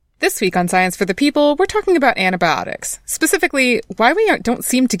This week on Science for the People, we're talking about antibiotics. Specifically, why we don't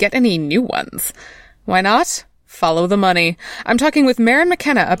seem to get any new ones. Why not? Follow the money. I'm talking with Maren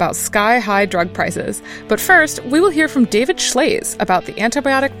McKenna about sky-high drug prices. But first, we will hear from David Schlaze about the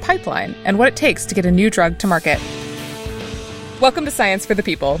antibiotic pipeline and what it takes to get a new drug to market. Welcome to Science for the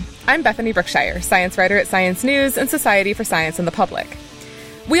People. I'm Bethany Brookshire, science writer at Science News and Society for Science and the Public.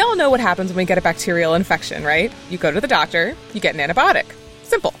 We all know what happens when we get a bacterial infection, right? You go to the doctor, you get an antibiotic.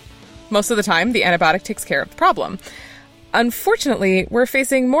 Simple. Most of the time, the antibiotic takes care of the problem. Unfortunately, we're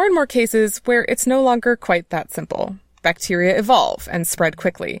facing more and more cases where it's no longer quite that simple. Bacteria evolve and spread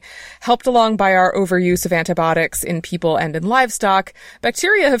quickly. Helped along by our overuse of antibiotics in people and in livestock,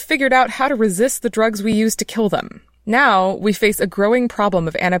 bacteria have figured out how to resist the drugs we use to kill them. Now, we face a growing problem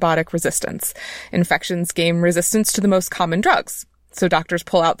of antibiotic resistance. Infections gain resistance to the most common drugs. So doctors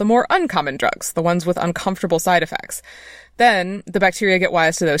pull out the more uncommon drugs, the ones with uncomfortable side effects. Then, the bacteria get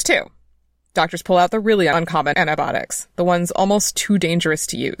wise to those too. Doctors pull out the really uncommon antibiotics, the ones almost too dangerous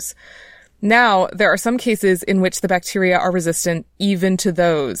to use. Now, there are some cases in which the bacteria are resistant even to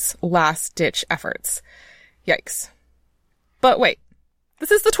those last-ditch efforts. Yikes. But wait, this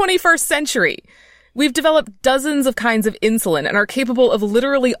is the 21st century. We've developed dozens of kinds of insulin and are capable of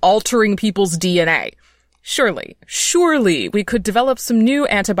literally altering people's DNA. Surely we could develop some new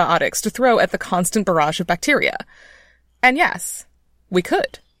antibiotics to throw at the constant barrage of bacteria. And yes, we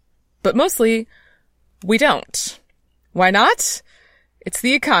could. But mostly, we don't. Why not? It's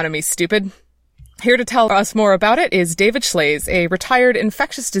the economy, stupid. Here to tell us more about it is David Schlaze, a retired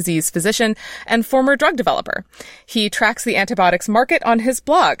infectious disease physician and former drug developer. He tracks the antibiotics market on his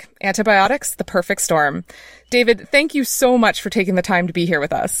blog, Antibiotics, The Perfect Storm. David, thank you so much for taking the time to be here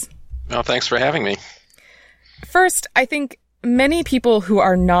with us. Well, thanks for having me. First, I think many people who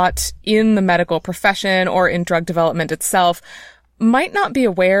are not in the medical profession or in drug development itself might not be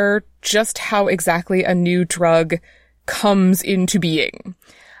aware just how exactly a new drug comes into being.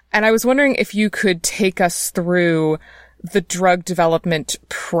 And I was wondering if you could take us through the drug development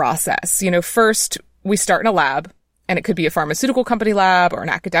process. First, we start in a lab, and it could be a pharmaceutical company lab or an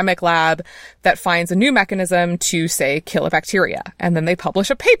academic lab that finds a new mechanism to, say, kill a bacteria. And then they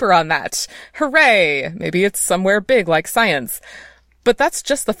publish a paper on that. Hooray! Maybe it's somewhere big like Science. But that's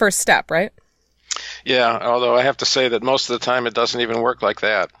just the first step, right? Yeah, although I have to say that most of the time it doesn't even work like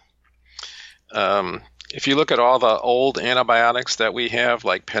that. If you look at all the old antibiotics that we have,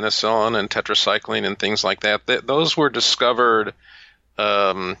 like penicillin and tetracycline and things like that, those were discovered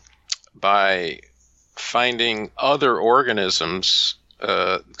by finding other organisms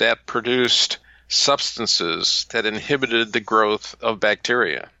that produced substances that inhibited the growth of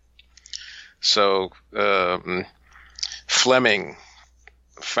bacteria. So Fleming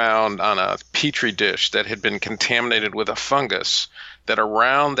found on a petri dish that had been contaminated with a fungus, that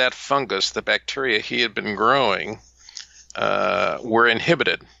around that fungus, the bacteria he had been growing were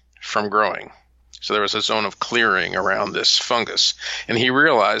inhibited from growing. So there was a zone of clearing around this fungus. And he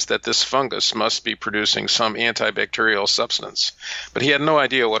realized that this fungus must be producing some antibacterial substance. But he had no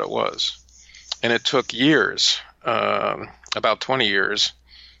idea what it was. And it took years, about 20 years,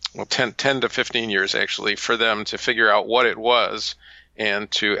 well, 10 to 15 years actually, for them to figure out what it was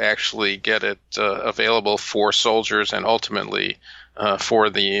and to actually get it available for soldiers and ultimately for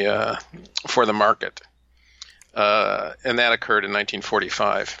the market. And that occurred in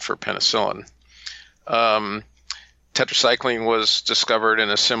 1945 for penicillin. Tetracycline was discovered in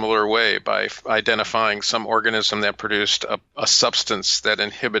a similar way by identifying some organism that produced a substance that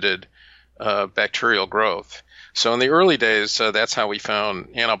inhibited bacterial growth. So in the early days, that's how we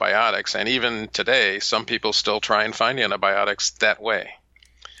found antibiotics. And even today, some people still try and find antibiotics that way.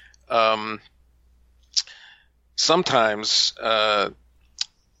 Sometimes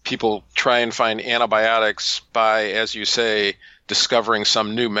people try and find antibiotics by, as you say, discovering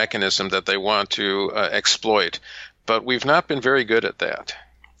some new mechanism that they want to exploit. But we've not been very good at that.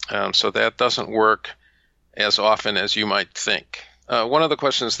 So that doesn't work as often as you might think. One of the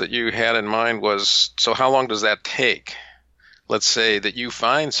questions that you had in mind was, so how long does that take? Let's say that you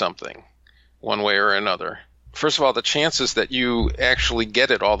find something one way or another. First of all, the chances that you actually get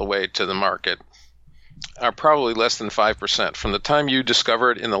it all the way to the market are probably less than 5%. From the time you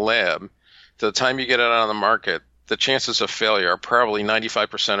discover it in the lab to the time you get it on the market, the chances of failure are probably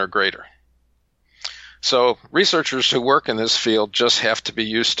 95% or greater. So researchers who work in this field just have to be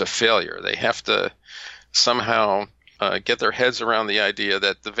used to failure. They have to somehow get their heads around the idea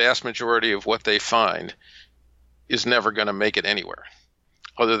that the vast majority of what they find is never going to make it anywhere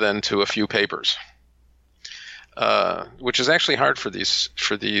other than to a few papers, which is actually hard for these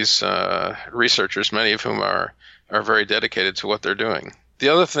researchers, many of whom are very dedicated to what they're doing. The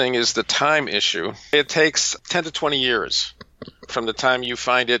other thing is the time issue. It takes 10 to 20 years from the time you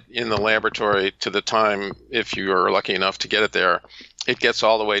find it in the laboratory to the time, if you are lucky enough to get it there, it gets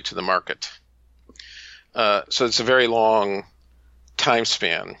all the way to the market. So it's a very long time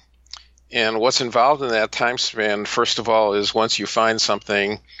span. And what's involved in that time span, first of all, is once you find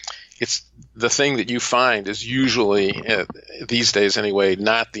something, it's the thing that you find is usually, these days anyway,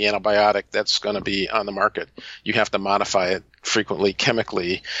 not the antibiotic that's going to be on the market. You have to modify it frequently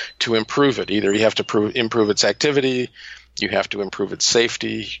chemically to improve it. Either you have to improve its activity, you have to improve its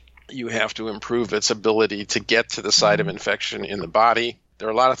safety, you have to improve its ability to get to the site of infection in the body. There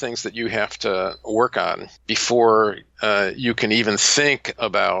are a lot of things that you have to work on before you can even think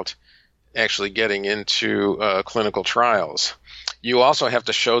about actually getting into clinical trials. You also have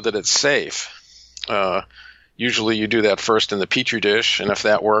to show that it's safe. Usually you do that first in the Petri dish, and if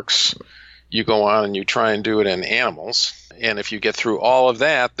that works, you go on and you try and do it in animals. And if you get through all of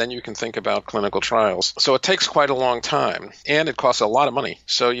that, then you can think about clinical trials. So it takes quite a long time, and it costs a lot of money.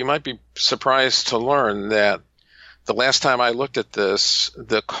 So you might be surprised to learn that the last time I looked at this,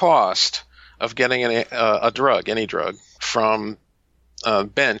 the cost of getting a drug, any drug, from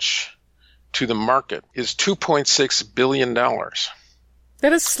bench to the market is $2.6 billion.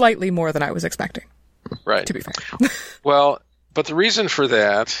 That is slightly more than I was expecting. Right. To be fair. Well, but the reason for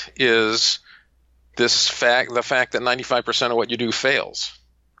that is the fact that 95% of what you do fails.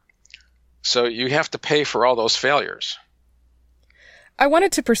 So you have to pay for all those failures. I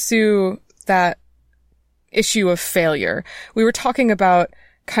wanted to pursue that issue of failure. We were talking about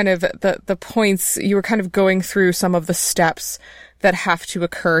kind of the points, you were kind of going through some of the steps that have to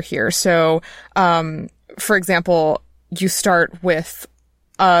occur here. So, for example, you start with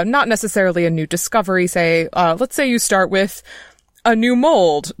not necessarily a new discovery, let's say you start with a new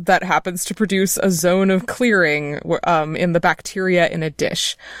mold that happens to produce a zone of clearing in the bacteria in a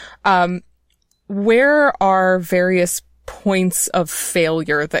dish. Where are various points of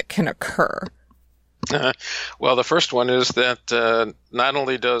failure that can occur? Well, the first one is that not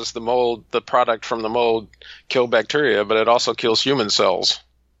only does the product from the mold kill bacteria, but it also kills human cells,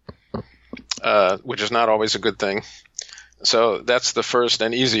 which is not always a good thing. So that's the first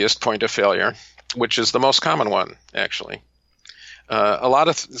and easiest point of failure, which is the most common one, actually.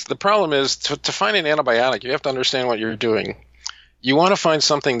 The problem is to find an antibiotic, you have to understand what you're doing. You want to find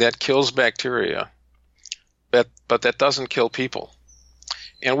something that kills bacteria, but that doesn't kill people.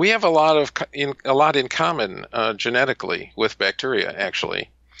 And we have a lot in common genetically with bacteria, actually.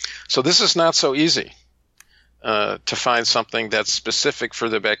 So this is not so easy to find something that's specific for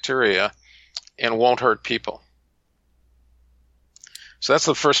the bacteria and won't hurt people. So that's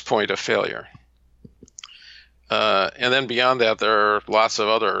the first point of failure. And then beyond that, there are lots of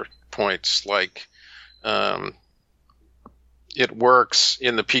other points, like it works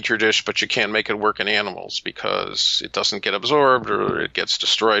in the Petri dish, but you can't make it work in animals because it doesn't get absorbed, or it gets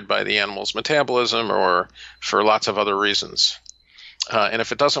destroyed by the animal's metabolism, or for lots of other reasons. And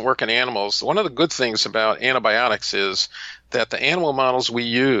if it doesn't work in animals, one of the good things about antibiotics is that the animal models we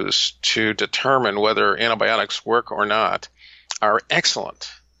use to determine whether antibiotics work or not are excellent.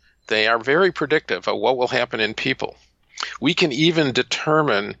 They are very predictive of what will happen in people. We can even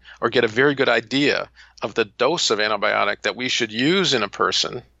determine or get a very good idea of the dose of antibiotic that we should use in a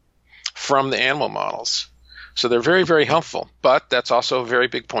person from the animal models. So they're very, very helpful, but that's also a very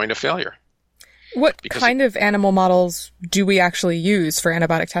big point of failure. What kind of animal models do we actually use for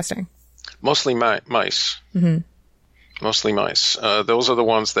antibiotic testing? Mostly mice. Mm-hmm. Mostly mice. Those are the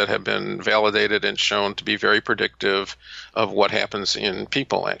ones that have been validated and shown to be very predictive of what happens in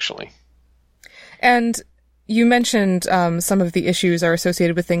people, actually. And you mentioned some of the issues are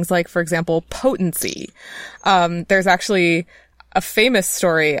associated with things like, for example, potency. There's actually a famous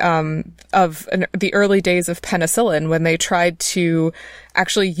story of the early days of penicillin when they tried to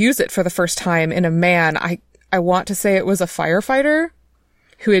actually use it for the first time in a man. I want to say it was a firefighter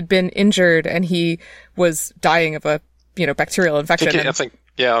who had been injured and he was dying of a bacterial infection. I think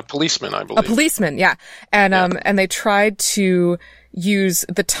a policeman, I believe. A policeman, yeah. And they tried to use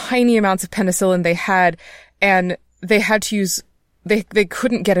the tiny amounts of penicillin they had, and they had to use, they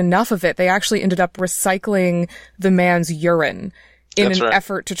couldn't get enough of it. They actually ended up recycling the man's urine in an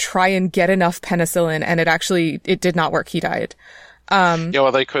effort to try and get enough penicillin, and it did not work. He died.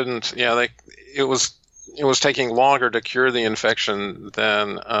 They couldn't, it was taking longer to cure the infection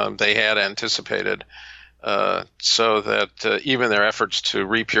than they had anticipated. So that even their efforts to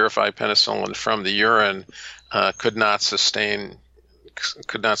repurify penicillin from the urine could not sustain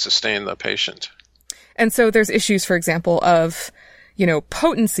the patient. And so there's issues, for example, of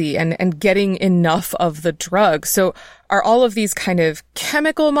potency and getting enough of the drug. So are all of these kind of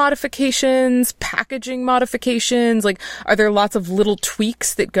chemical modifications, packaging modifications, are there lots of little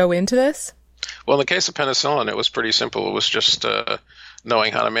tweaks that go into this? Well, in the case of penicillin, it was pretty simple. It was just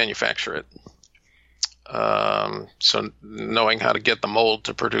knowing how to manufacture it. So knowing how to get the mold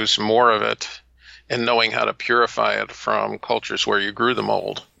to produce more of it and knowing how to purify it from cultures where you grew the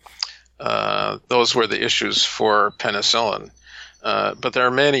mold. Those were the issues for penicillin. But there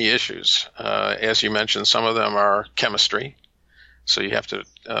are many issues. As you mentioned, some of them are chemistry. So you have to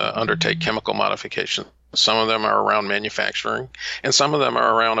undertake chemical modification. Some of them are around manufacturing, and some of them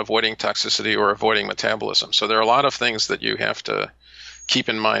are around avoiding toxicity or avoiding metabolism. So there are a lot of things that you have to keep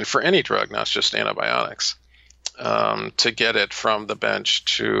in mind for any drug, not just antibiotics, to get it from the bench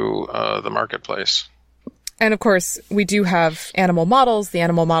to the marketplace. And of course, we do have animal models. The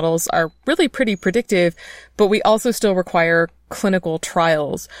animal models are really pretty predictive, but we also still require clinical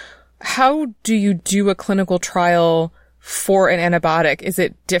trials. How do you do a clinical trial for an antibiotic? Is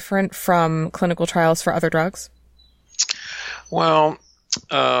it different from clinical trials for other drugs? Well,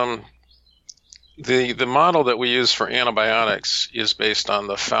 the model that we use for antibiotics is based on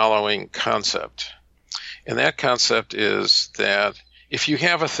the following concept. And that concept is that if you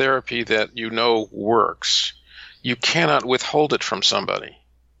have a therapy that you know works, you cannot withhold it from somebody,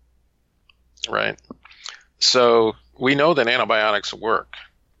 right? So we know that antibiotics work.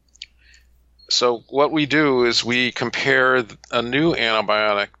 So what we do is we compare a new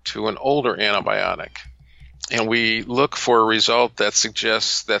antibiotic to an older antibiotic, and we look for a result that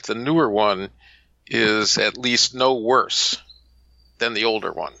suggests that the newer one is at least no worse than the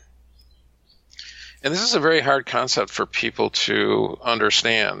older one. And this is a very hard concept for people to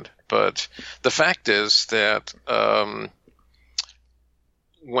understand, but the fact is that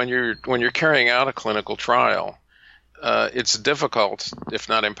when you're carrying out a clinical trial, it's difficult, if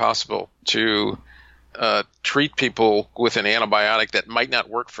not impossible, to treat people with an antibiotic that might not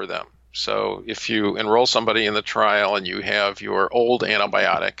work for them. So if you enroll somebody in the trial and you have your old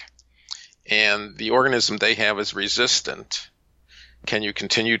antibiotic and the organism they have is resistant, can you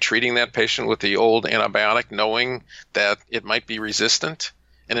continue treating that patient with the old antibiotic knowing that it might be resistant?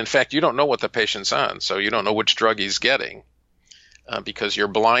 And in fact, you don't know what the patient's on, so you don't know which drug he's getting. Because you're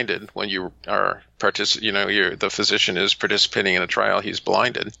blinded when you are the physician is participating in a trial. He's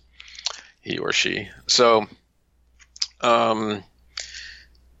blinded, he or she. So the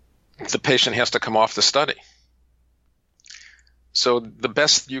patient has to come off the study. So the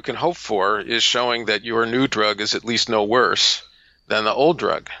best you can hope for is showing that your new drug is at least no worse than the old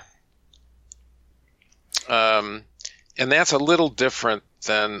drug. And that's a little different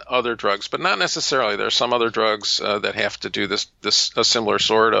than other drugs, but not necessarily. There are some other drugs that have to do a similar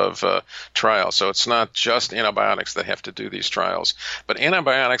sort of trial. So it's not just antibiotics that have to do these trials, but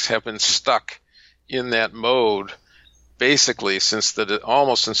antibiotics have been stuck in that mode basically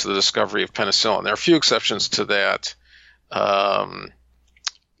almost since the discovery of penicillin. There are a few exceptions to that.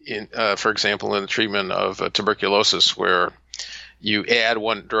 For example, in the treatment of tuberculosis, where you add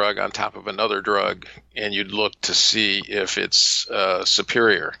one drug on top of another drug, and you'd look to see if it's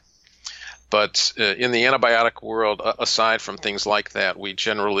superior. But in the antibiotic world, aside from things like that, we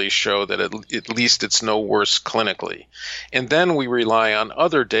generally show that at least it's no worse clinically. And then we rely on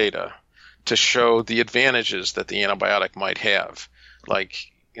other data to show the advantages that the antibiotic might have. Like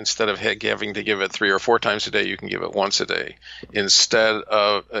instead of having to give it 3 or 4 times a day, you can give it once a day. Instead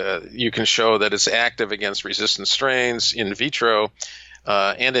of, you can show that it's active against resistant strains in vitro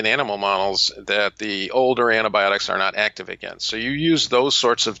and in animal models that the older antibiotics are not active against. So you use those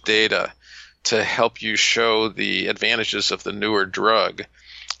sorts of data to help you show the advantages of the newer drug,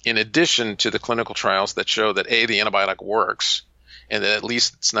 in addition to the clinical trials that show that the antibiotic works, and that at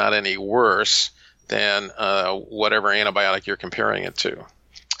least it's not any worse than whatever antibiotic you're comparing it to.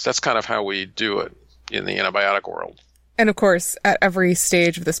 So that's kind of how we do it in the antibiotic world. And of course, at every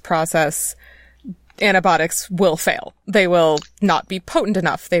stage of this process, antibiotics will fail. They will not be potent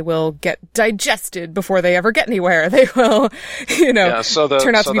enough. They will get digested before they ever get anywhere. They will, turn out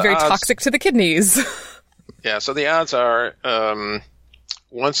to be very toxic to the kidneys. Yeah, so the odds are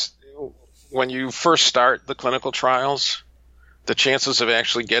when you first start the clinical trials, the chances of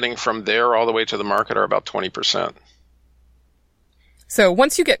actually getting from there all the way to the market are about 20%. So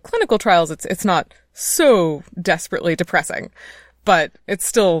once you get clinical trials, it's not so desperately depressing, but it's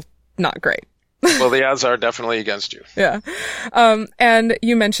still not great. Well, the odds are definitely against you. Yeah. And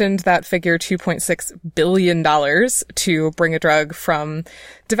you mentioned that figure, $2.6 billion to bring a drug from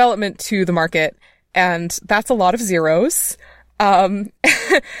development to the market. And that's a lot of zeros. Who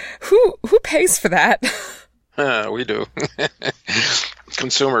pays for that? We do.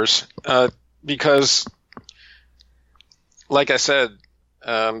 Consumers. Because, like I said,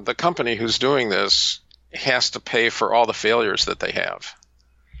 the company who's doing this has to pay for all the failures that they have,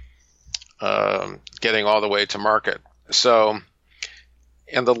 getting all the way to market. So,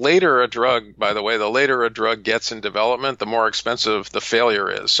 and the later a drug, by the way, the later a drug gets in development, the more expensive the failure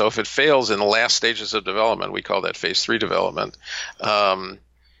is. So if it fails in the last stages of development, we call that phase 3 development,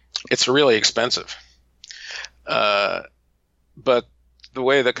 it's really expensive. But the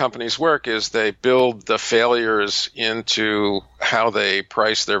way the companies work is they build the failures into how they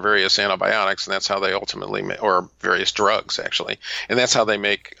price their various antibiotics, and that's how they ultimately or various drugs, actually. And that's how they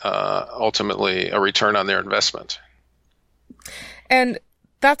make ultimately a return on their investment. And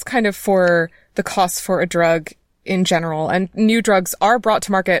that's kind of for the cost for a drug in general. And new drugs are brought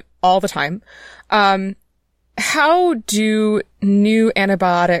to market all the time. How do new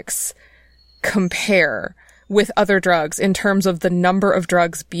antibiotics compare with other drugs in terms of the number of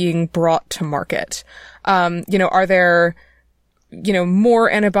drugs being brought to market? Are there,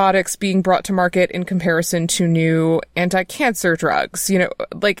 more antibiotics being brought to market in comparison to new anti-cancer drugs?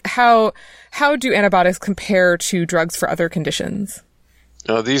 How do antibiotics compare to drugs for other conditions?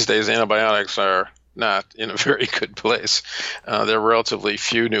 These days, antibiotics are not in a very good place. There are relatively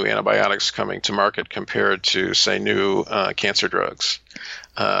few new antibiotics coming to market compared to, say, new cancer drugs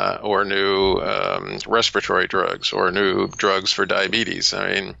or new respiratory drugs or new drugs for diabetes.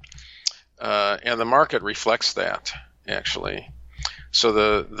 And the market reflects that, actually.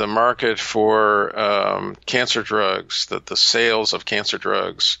 So the market for cancer drugs, the sales of cancer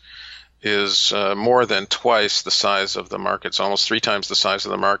drugs is more than twice the size of the market. It's almost 3 times the size of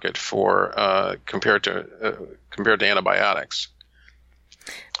the market for compared to antibiotics.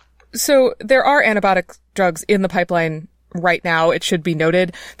 So there are antibiotic drugs in the pipeline right now. It should be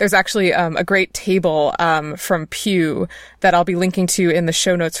noted. There's actually a great table from Pew that I'll be linking to in the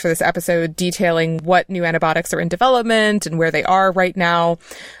show notes for this episode, detailing what new antibiotics are in development and where they are right now.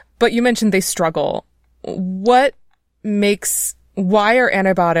 But you mentioned they struggle. Why are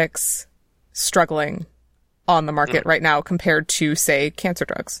antibiotics struggling on the market right now compared to, say, cancer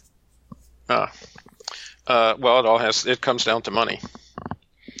drugs? Well, it comes down to money.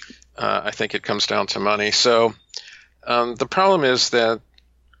 I think it comes down to money. So the problem is that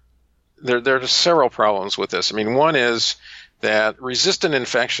there are several problems with this. I mean, one is that resistant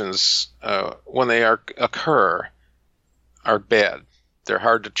infections, when they occur, are bad. They're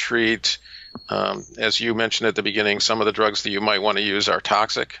hard to treat. As you mentioned at the beginning, some of the drugs that you might want to use are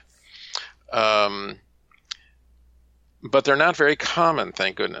toxic. But they're not very common,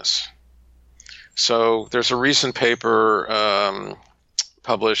 thank goodness. So there's a recent paper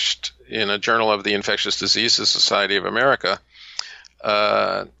published in a Journal of the Infectious Diseases Society of America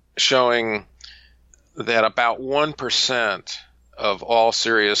showing that about 1% of all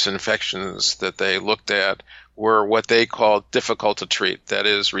serious infections that they looked at were what they called difficult to treat, that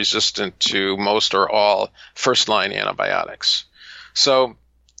is, resistant to most or all first-line antibiotics. So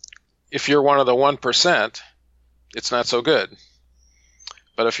if you're one of the 1%, it's not so good.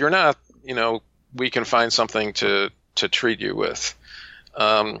 But if you're not, we can find something to treat you with.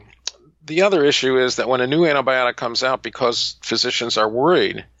 The other issue is that when a new antibiotic comes out, because physicians are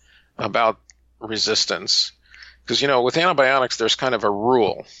worried about resistance, because, with antibiotics, there's kind of a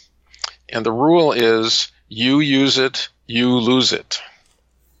rule. And the rule is you use it, you lose it.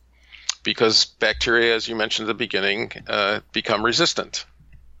 Because bacteria, as you mentioned at the beginning, become resistant.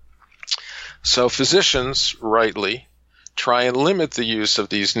 So physicians, rightly, try and limit the use of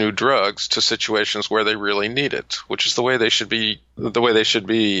these new drugs to situations where they really need it, which is the way they should be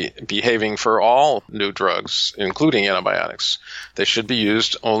behaving for all new drugs, including antibiotics. They should be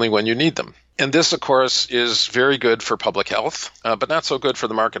used only when you need them. And this, of course, is very good for public health, but not so good for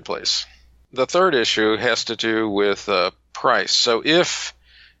the marketplace. The third issue has to do with price. So if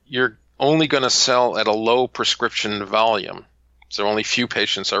you're only going to sell at a low prescription volume, so only few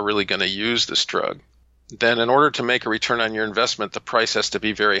patients are really going to use this drug, then in order to make a return on your investment, the price has to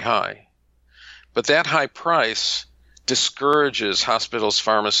be very high. But that high price discourages hospitals,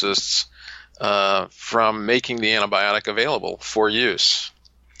 pharmacists from making the antibiotic available for use.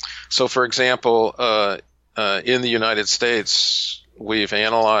 So, for example, in the United States, we've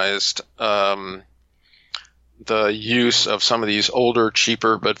analyzed the use of some of these older,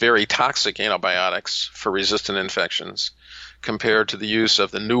 cheaper, but very toxic antibiotics for resistant infections compared to the use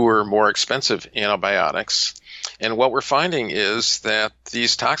of the newer, more expensive antibiotics. And what we're finding is that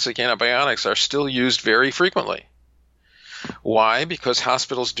these toxic antibiotics are still used very frequently. Why? Because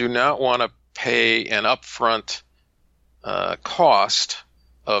hospitals do not want to pay an upfront cost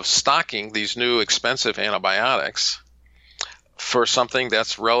of stocking these new expensive antibiotics for something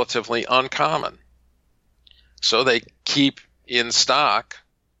that's relatively uncommon. So they keep in stock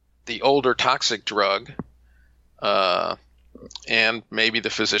the older toxic drug, and maybe the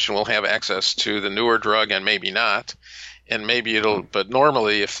physician will have access to the newer drug and maybe not. And maybe but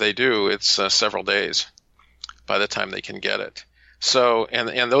normally if they do, it's several days by the time they can get it. So,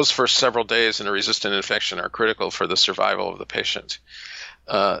 and those first several days in a resistant infection are critical for the survival of the patient.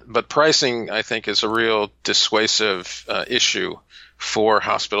 But pricing, I think, is a real dissuasive issue for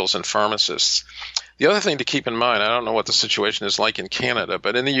hospitals and pharmacists. The other thing to keep in mind, I don't know what the situation is like in Canada,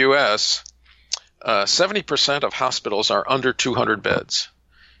 but in the U.S., 70% of hospitals are under 200 beds,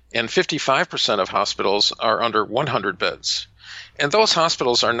 and 55% of hospitals are under 100 beds. And those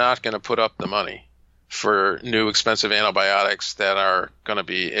hospitals are not going to put up the money for new expensive antibiotics that are going to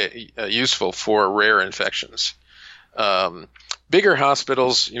be useful for rare infections. Bigger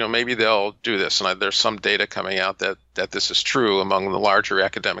hospitals, maybe they'll do this, and there's some data coming out that this is true among the larger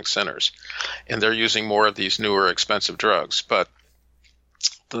academic centers, and they're using more of these newer expensive drugs. But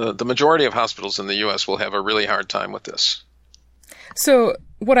the majority of hospitals in the U.S. will have a really hard time with this. So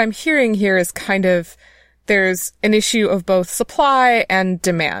what I'm hearing here is kind of there's an issue of both supply and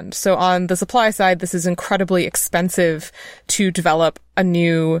demand. So on the supply side, this is incredibly expensive to develop a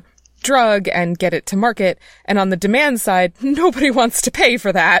new drug and get it to market. And on the demand side, nobody wants to pay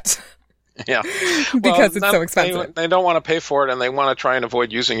for that. Yeah. Because it's so expensive. They don't want to pay for it, and they want to try and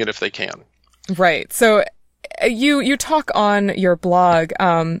avoid using it if they can. Right. So you talk on your blog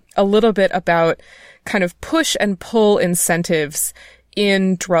a little bit about kind of push and pull incentives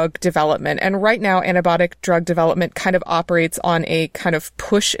in drug development. And right now, antibiotic drug development kind of operates on a kind of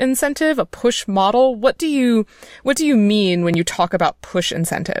push incentive, a push model. What do you mean when you talk about push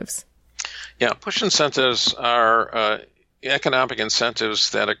incentives? Yeah, push incentives are economic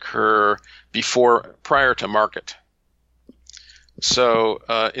incentives that occur prior to market.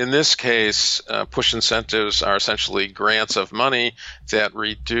 So in this case, push incentives are essentially grants of money that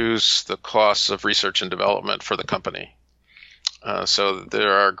reduce the costs of research and development for the company. So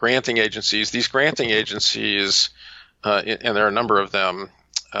there are granting agencies. These granting agencies, and there are a number of them.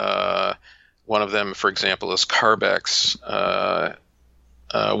 One of them, for example, is Carbex,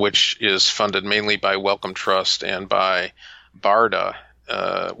 which is funded mainly by Wellcome Trust and by BARDA,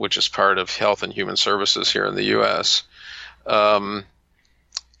 which is part of Health and Human Services here in the U.S. And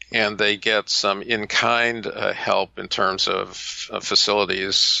they get some in-kind help in terms of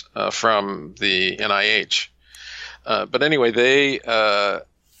facilities from the NIH. But anyway, they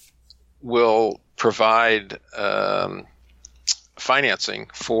will provide financing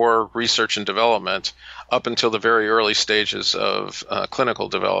for research and development up until the very early stages of clinical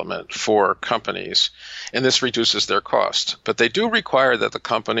development for companies. And this reduces their cost. But they do require that the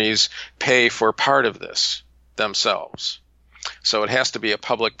companies pay for part of this themselves. So it has to be a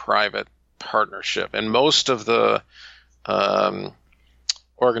public-private partnership. And most of the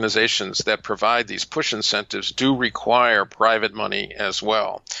organizations that provide these push incentives do require private money as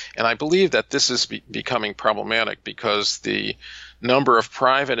well. And I believe that this is becoming problematic because the number of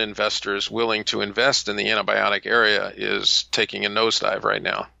private investors willing to invest in the antibiotic area is taking a nosedive right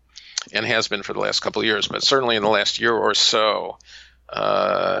now, and has been for the last couple of years, but certainly in the last year or so,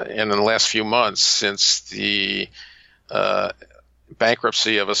 and in the last few months since the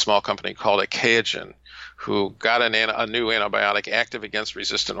bankruptcy of a small company called Achaogen, who got a new antibiotic active against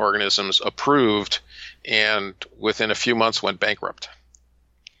resistant organisms approved, and within a few months went bankrupt.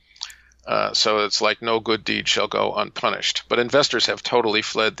 So it's like no good deed shall go unpunished. But investors have totally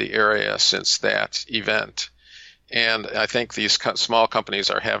fled the area since that event. And I think these small companies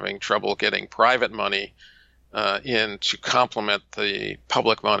are having trouble getting private money in to complement the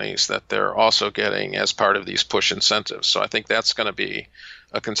public monies that they're also getting as part of these push incentives. So I think that's going to be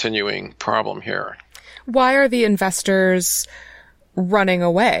a continuing problem here. Why are the investors running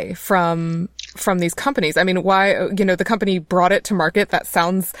away from these companies? I mean, why, the company brought it to market. That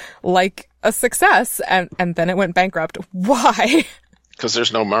sounds like a success, and then it went bankrupt. Why? Because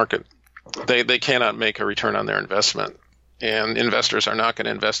there's no market. They cannot make a return on their investment, and investors are not going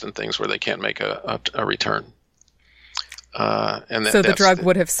to invest in things where they can't make a return. So the drug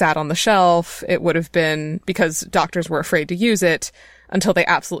would have sat on the shelf. It would have been because doctors were afraid to use it until they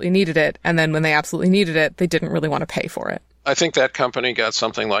absolutely needed it. And then when they absolutely needed it, they didn't really want to pay for it. I think that company got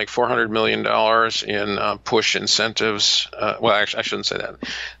something like $400 million in push incentives. Well, actually, I shouldn't say that.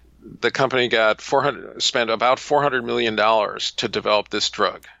 The company spent about $400 million to develop this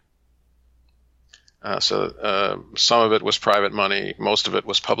drug. So some of it was private money, most of it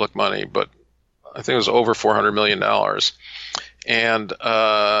was public money, but I think it was over $400 million. And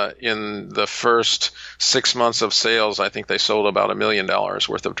in the first 6 months of sales, I think they sold about $1 million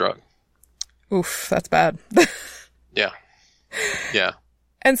worth of drug. Oof, that's bad. Yeah. Yeah.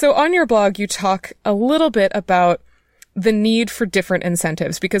 And so on your blog, you talk a little bit about the need for different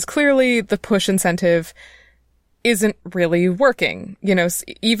incentives, because clearly the push incentive isn't really working. You know,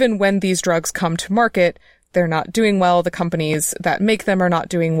 even when these drugs come to market, they're not doing well. The companies that make them are not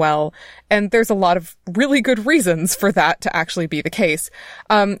doing well. And there's a lot of really good reasons for that to actually be the case.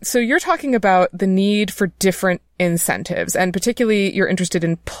 So you're talking about the need for different incentives, and particularly you're interested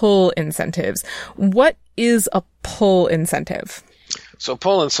in pull incentives. What is a pull incentive? So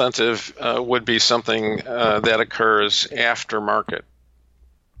pull incentive would be something that occurs after market.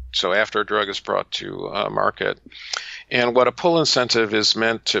 So after a drug is brought to market. And what a pull incentive is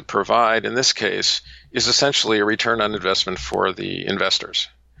meant to provide in this case is essentially a return on investment for the investors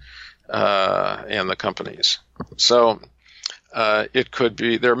and the companies. So it could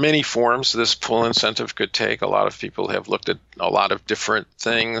be, there are many forms this pull incentive could take. A lot of people have looked at a lot of different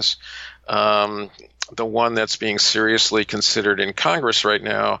things. The one that's being seriously considered in Congress right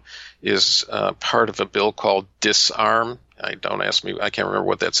now is part of a bill called DISARM. Don't ask me, I can't remember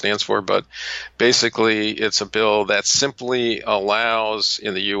what that stands for, but basically it's a bill that simply allows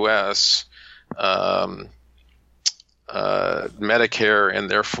in the U.S. Medicare and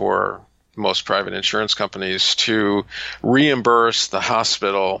therefore most private insurance companies to reimburse the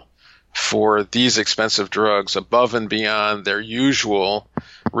hospital for these expensive drugs above and beyond their usual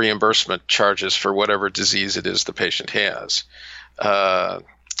reimbursement charges for whatever disease it is the patient has.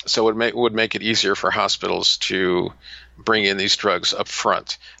 So it would make it easier for hospitals to bring in these drugs up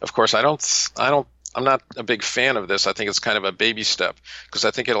front. Of course, I'm not a big fan of this. I think it's kind of a baby step because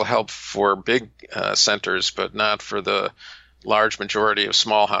I think it'll help for big centers, but not for the large majority of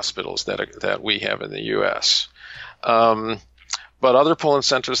small hospitals that we have in the U.S. But other pull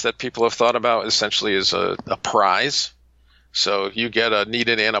incentives that people have thought about essentially is a prize. So you get a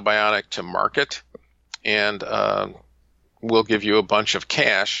needed antibiotic to market, and we'll give you a bunch of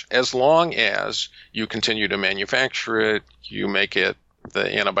cash as long as you continue to manufacture it, you make it the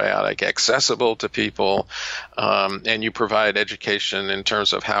antibiotic accessible to people, and you provide education in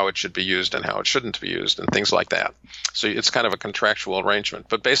terms of how it should be used and how it shouldn't be used and things like that. So it's kind of a contractual arrangement.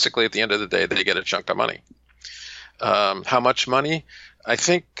 But basically, at the end of the day, they get a chunk of money. How much money? I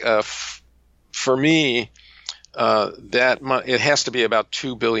think for me, it has to be about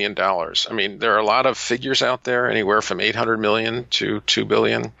 $2 billion. I mean, there are a lot of figures out there, anywhere from 800 million to $2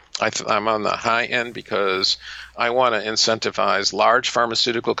 billion. I'm on the high end because I want to incentivize large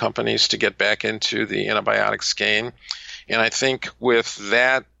pharmaceutical companies to get back into the antibiotics game. And I think with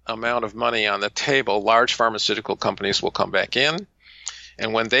that amount of money on the table, large pharmaceutical companies will come back in.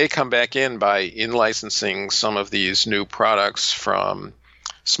 And when they come back in by in-licensing some of these new products from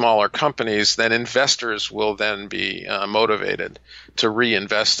smaller companies, then investors will then be motivated to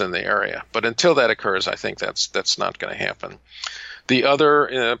reinvest in the area. But until that occurs, I think that's not going to happen. The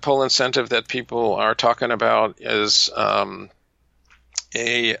other pull incentive that people are talking about is a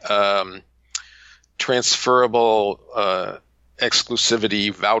transferable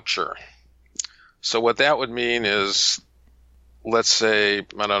exclusivity voucher. So what that would mean is, let's say,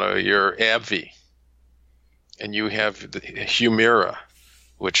 I don't know, you're AbbVie, and you have Humira,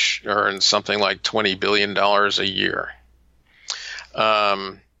 which earns something like $20 billion a year.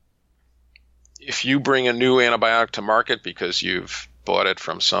 If you bring a new antibiotic to market because you've bought it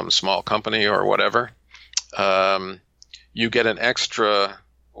from some small company or whatever, you get an extra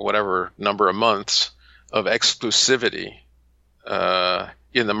whatever number of months of exclusivity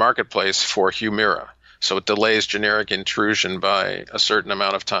in the marketplace for Humira. So it delays generic intrusion by a certain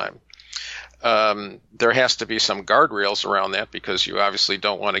amount of time. There has to be some guardrails around that because you obviously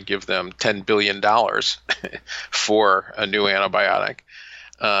don't want to give them $10 billion for a new antibiotic.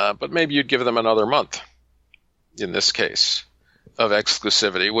 But maybe you'd give them another month, in this case, of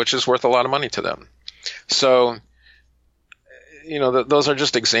exclusivity, which is worth a lot of money to them. So, those are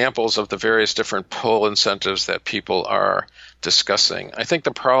just examples of the various different pull incentives that people are discussing. I think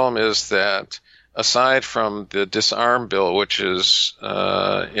the problem is that aside from the DISARM bill, which is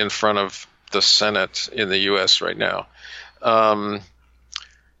in front of the Senate in the U.S. right now, none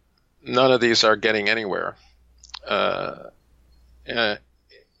of these are getting anywhere.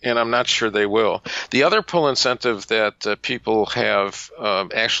 And I'm not sure they will. The other pull incentive that people have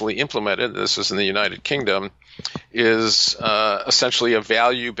actually implemented, this is in the United Kingdom, is essentially a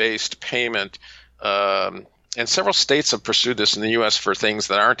value-based payment. And several states have pursued this in the U.S. for things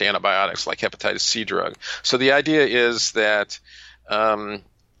that aren't antibiotics, like hepatitis C drug. So the idea is that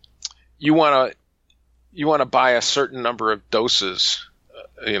you want to you want to buy a certain number of doses,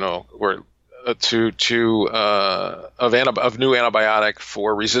 where of new antibiotic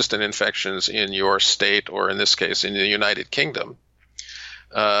for resistant infections in your state, or in this case in the United Kingdom.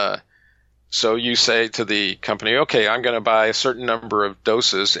 So you say to the company, okay, I'm going to buy a certain number of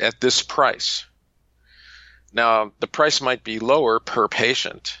doses at this price. Now, the price might be lower per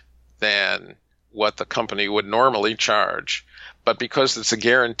patient than what the company would normally charge, but because it's a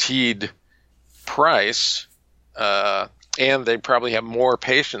guaranteed price, and they probably have more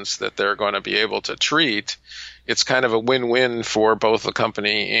patients that they're going to be able to treat, it's kind of a win-win for both the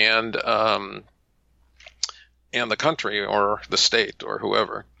company and the country or the state or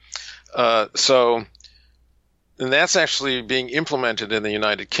whoever. And that's actually being implemented in the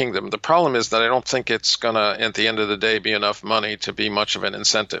United Kingdom. The problem is that I don't think it's going to, at the end of the day, be enough money to be much of an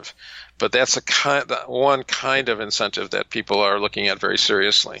incentive. But that's one kind of incentive that people are looking at very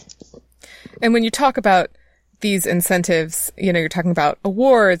seriously. And when you talk about these incentives, you're talking about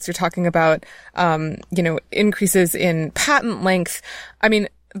awards, you're talking about, increases in patent length. I mean,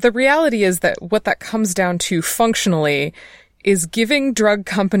 the reality is that what that comes down to functionally is giving drug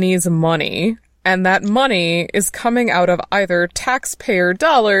companies money, and that money is coming out of either taxpayer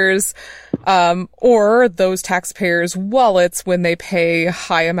dollars, or those taxpayers' wallets when they pay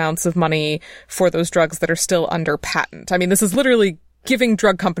high amounts of money for those drugs that are still under patent. I mean, this is literally giving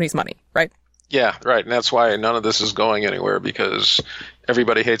drug companies money, right? Yeah, right. And that's why none of this is going anywhere, because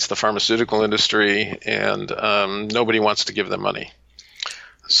everybody hates the pharmaceutical industry, and nobody wants to give them money.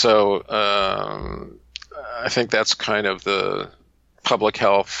 So I think that's kind of the public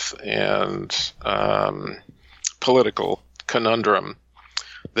health and political conundrum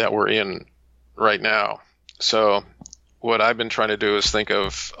that we're in right now. So what I've been trying to do is think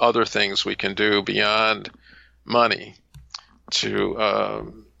of other things we can do beyond money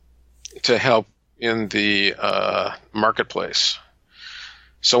to help in the marketplace.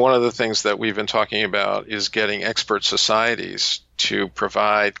 So one of the things that we've been talking about is getting expert societies to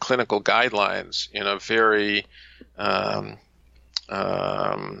provide clinical guidelines in a very kind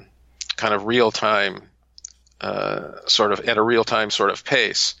of real-time at a real-time sort of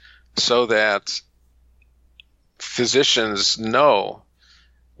pace, so that physicians know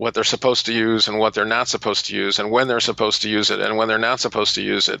what they're supposed to use and what they're not supposed to use, and when they're supposed to use it and when they're not supposed to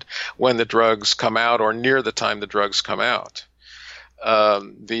use it, when the drugs come out or near the time the drugs come out.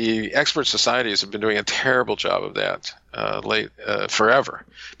 The expert societies have been doing a terrible job of that forever,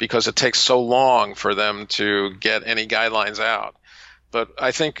 because it takes so long for them to get any guidelines out. But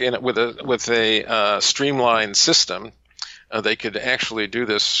I think with a streamlined system, they could actually do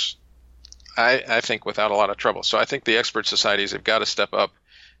this, I think, without a lot of trouble. So I think the expert societies have got to step up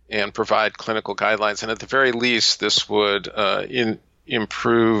and provide clinical guidelines, and at the very least, this would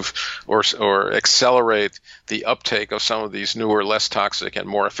improve or accelerate the uptake of some of these newer, less toxic and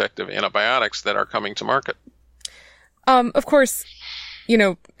more effective antibiotics that are coming to market. Of course,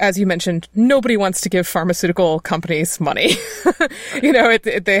 as you mentioned, nobody wants to give pharmaceutical companies money.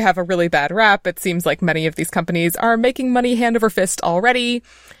 They have a really bad rap. It seems like many of these companies are making money hand over fist already.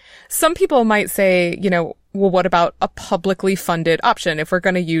 Some people might say, well, what about a publicly funded option? If we're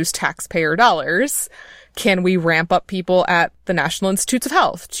going to use taxpayer dollars, can we ramp up people at the National Institutes of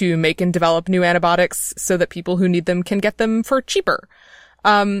Health to make and develop new antibiotics so that people who need them can get them for cheaper?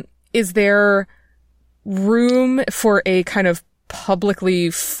 Is there room for a kind of publicly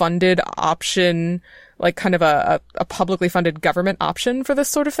funded option, like kind of a publicly funded government option for this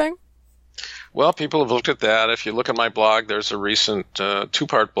sort of thing? Well, people have looked at that. If you look at my blog, there's a recent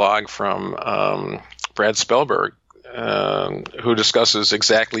two-part blog from Brad Spellberg who discusses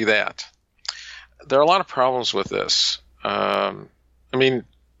exactly that. There are a lot of problems with this.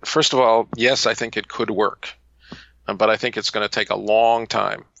 First of all, yes, I think it could work, but I think it's going to take a long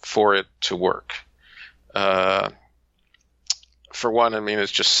time for it to work. For one,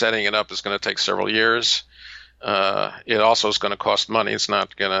 it's just setting it up is going to take several years. It also is going to cost money. It's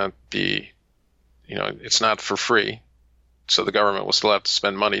not going to be, it's not for free. So the government will still have to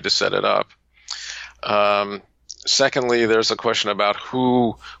spend money to set it up. Secondly, there's a question about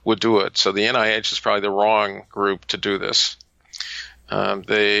who would do it. So the NIH is probably the wrong group to do this.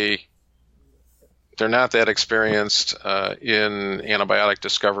 They're not that experienced in antibiotic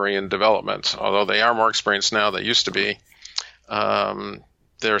discovery and development, although they are more experienced now than they used to be.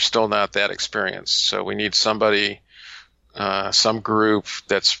 They're still not that experienced. So we need somebody, some group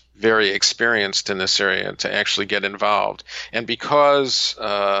that's very experienced in this area to actually get involved. And because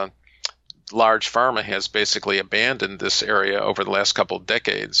large pharma has basically abandoned this area over the last couple of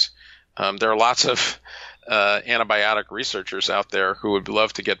decades, there are lots of antibiotic researchers out there who would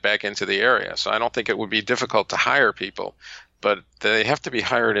love to get back into the area. So I don't think it would be difficult to hire people, but they have to be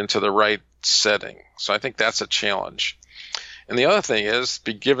hired into the right setting. So I think that's a challenge. And the other thing is,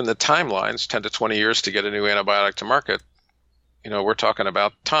 given the timelines, 10 to 20 years to get a new antibiotic to market, we're talking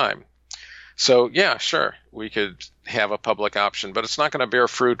about time. So yeah, sure, we could have a public option, but it's not going to bear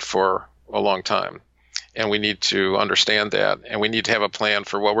fruit for a long time. And we need to understand that, and we need to have a plan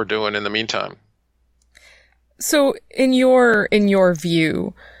for what we're doing in the meantime. So in your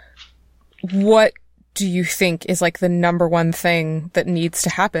view, what do you think is like the number one thing that needs to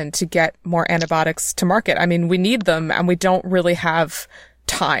happen to get more antibiotics to market? I mean, we need them and we don't really have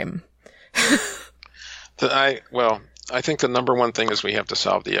time. I think the number one thing is we have to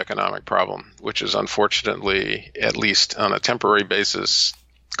solve the economic problem, which is unfortunately, at least on a temporary basis,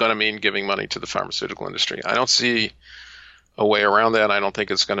 going to mean giving money to the pharmaceutical industry. I don't see a way around that. I don't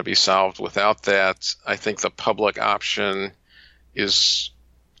think it's going to be solved without that. I think the public option is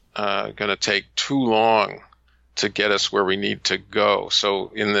going to take too long to get us where we need to go.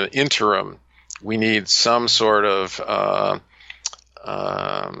 So in the interim, we need some sort of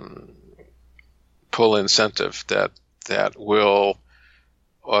pull incentive that will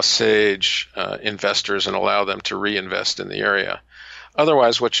assuage investors and allow them to reinvest in the area.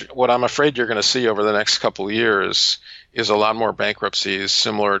 Otherwise, what I'm afraid you're going to see over the next couple of years is a lot more bankruptcies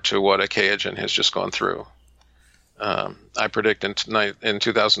similar to what Achaogen has just gone through. I predict in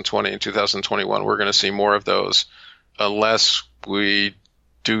 2020 and 2021, we're going to see more of those unless we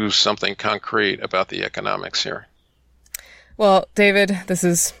do something concrete about the economics here. Well, David, this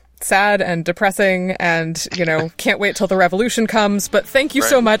is sad and depressing and, can't wait till the revolution comes. But thank you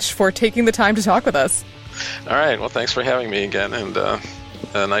so much for taking the time to talk with us. All right. Well, thanks for having me again, and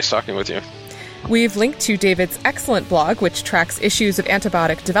nice talking with you. We've linked to David's excellent blog, which tracks issues of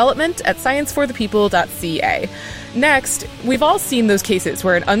antibiotic development at scienceforthepeople.ca. Next, we've all seen those cases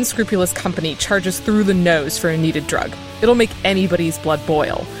where an unscrupulous company charges through the nose for a needed drug. It'll make anybody's blood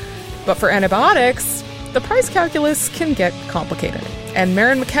boil. But for antibiotics, the price calculus can get complicated. And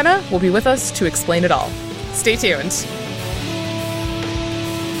Maren McKenna will be with us to explain it all. Stay tuned.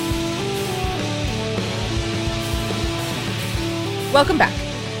 Welcome back.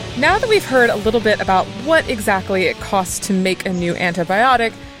 Now that we've heard a little bit about what exactly it costs to make a new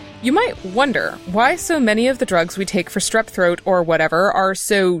antibiotic, you might wonder why so many of the drugs we take for strep throat or whatever are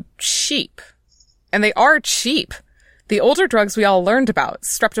so cheap. And they are cheap. The older drugs we all learned about,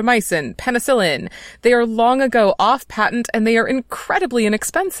 streptomycin, penicillin, they are long ago off patent and they are incredibly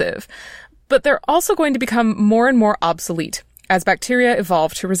inexpensive. But they're also going to become more and more obsolete as bacteria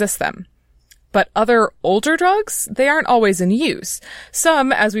evolve to resist them. But other older drugs, they aren't always in use.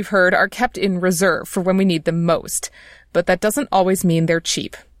 Some, as we've heard, are kept in reserve for when we need them most. But that doesn't always mean they're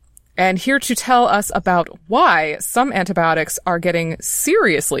cheap. And here to tell us about why some antibiotics are getting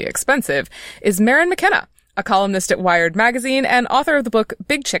seriously expensive is Maren McKenna, a columnist at Wired Magazine and author of the book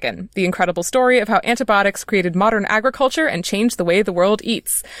Big Chicken, the incredible story of how antibiotics created modern agriculture and changed the way the world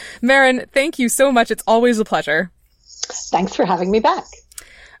eats. Maren, thank you so much. It's always a pleasure. Thanks for having me back.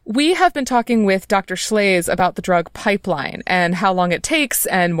 We have been talking with Dr. Schlase about the drug pipeline and how long it takes,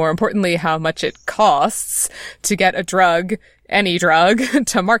 and more importantly, how much it costs to get a drug, any drug,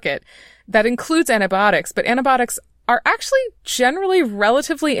 to market. That includes antibiotics, but antibiotics are actually generally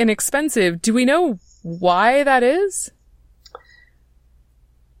relatively inexpensive. Do we know why that is?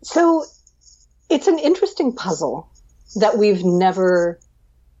 So it's an interesting puzzle that we've never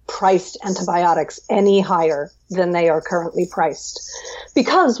priced antibiotics any higher than they are currently priced.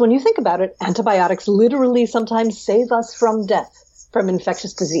 Because when you think about it, antibiotics literally sometimes save us from death, from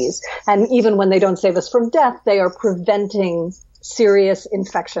infectious disease. And even when they don't save us from death, they are preventing serious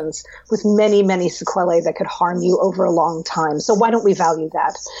infections with many, many sequelae that could harm you over a long time. So why don't we value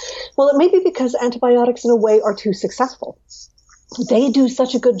that? Well, it may be because antibiotics in a way are too successful. They do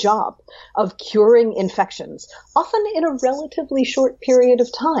such a good job of curing infections, often in a relatively short period of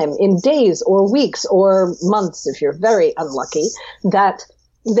time, in days or weeks or months, if you're very unlucky, that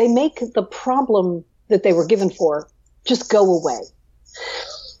they make the problem that they were given for just go away.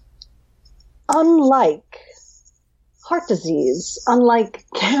 Unlike heart disease, unlike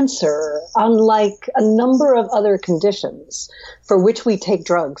cancer, unlike a number of other conditions for which we take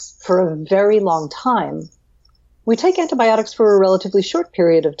drugs for a very long time, we take antibiotics for a relatively short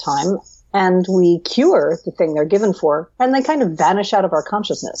period of time and we cure the thing they're given for, and they kind of vanish out of our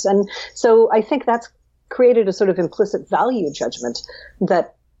consciousness. And so I think that's created a sort of implicit value judgment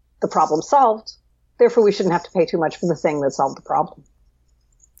that the problem's solved, therefore we shouldn't have to pay too much for the thing that solved the problem.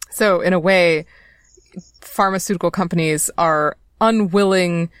 So in a way, pharmaceutical companies are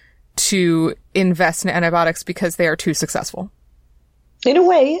unwilling to invest in antibiotics because they are too successful. In a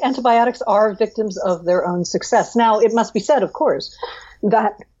way, antibiotics are victims of their own success. Now, it must be said, of course,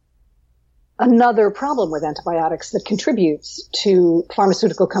 that another problem with antibiotics that contributes to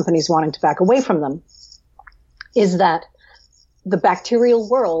pharmaceutical companies wanting to back away from them is that the bacterial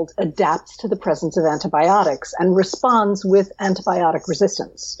world adapts to the presence of antibiotics and responds with antibiotic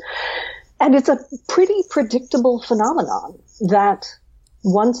resistance. And it's a pretty predictable phenomenon that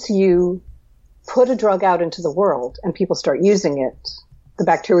once you put a drug out into the world and people start using it, the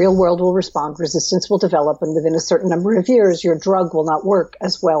bacterial world will respond, resistance will develop, and within a certain number of years, your drug will not work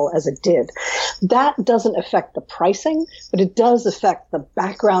as well as it did. That doesn't affect the pricing, but it does affect the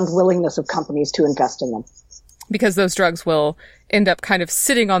background willingness of companies to invest in them. Because those drugs will end up kind of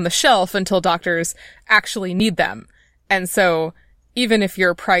sitting on the shelf until doctors actually need them. And so even if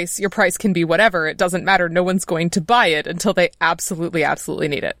your price can be whatever, it doesn't matter. No one's going to buy it until they absolutely, absolutely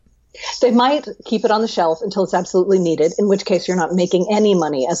need it. They might keep it on the shelf until it's absolutely needed, in which case you're not making any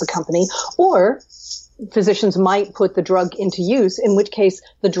money as a company, or physicians might put the drug into use, in which case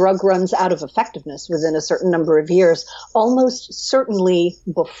the drug runs out of effectiveness within a certain number of years, almost certainly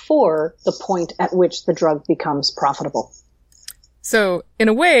before the point at which the drug becomes profitable. So, in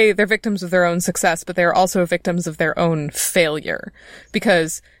a way, they're victims of their own success, but they're also victims of their own failure.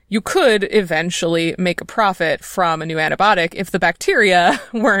 Because you could eventually make a profit from a new antibiotic if the bacteria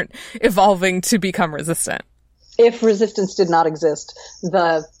weren't evolving to become resistant. If resistance did not exist,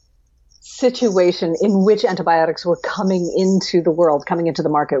 the situation in which antibiotics were coming into the world, coming into the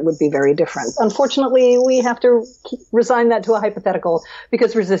market, would be very different. Unfortunately, we have to resign that to a hypothetical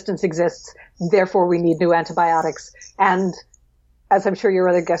because resistance exists. Therefore, we need new antibiotics. And as I'm sure your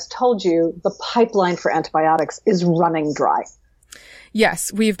other guest told you, the pipeline for antibiotics is running dry.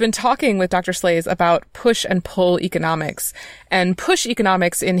 Yes, we've been talking with Dr. Slays about push and pull economics. And push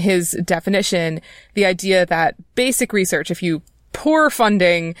economics, in his definition, the idea that basic research, if you pour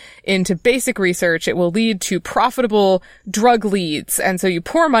funding into basic research, it will lead to profitable drug leads. And so you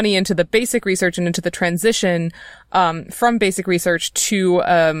pour money into the basic research and into the transition from basic research to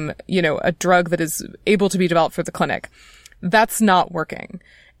a drug that is able to be developed for the clinic. That's not working.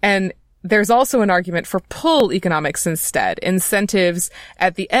 And there's also an argument for pull economics instead, incentives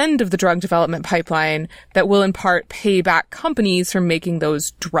at the end of the drug development pipeline that will in part pay back companies for making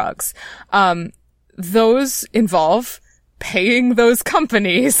those drugs. Those involve paying those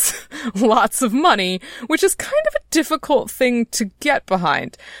companies lots of money, which is kind of a difficult thing to get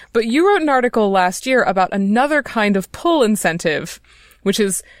behind. But you wrote an article last year about another kind of pull incentive, which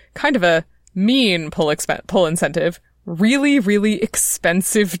is kind of a mean pull incentive. Really, really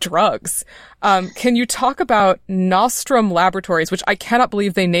expensive drugs. Can you talk about Nostrum Laboratories, which I cannot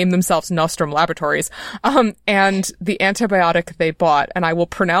believe they named themselves Nostrum Laboratories, and the antibiotic they bought? And I will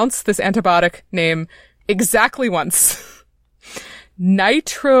pronounce this antibiotic name exactly once.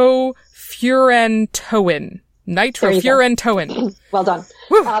 Nitrofurantoin. Nitrofurantoin. Well done.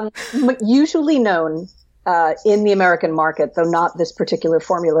 Usually known in the American market, though not this particular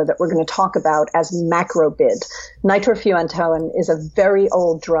formula that we're going to talk about, as Macrobid. Nitrofurantoin is a very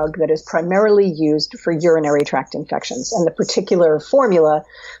old drug that is primarily used for urinary tract infections. And the particular formula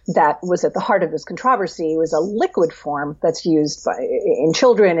that was at the heart of this controversy was a liquid form that's used in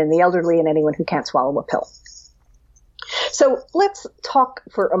children, in the elderly, and anyone who can't swallow a pill. So let's talk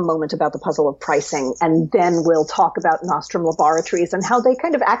for a moment about the puzzle of pricing, and then we'll talk about Nostrum Laboratories and how they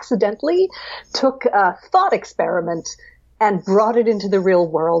kind of accidentally took a thought experiment and brought it into the real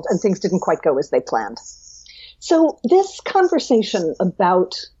world, and things didn't quite go as they planned. So this conversation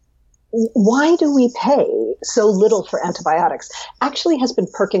about why do we pay so little for antibiotics actually has been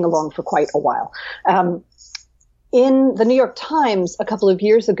perking along for quite a while. In the New York Times a couple of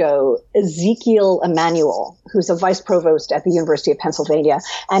years ago, Ezekiel Emanuel, who's a vice provost at the University of Pennsylvania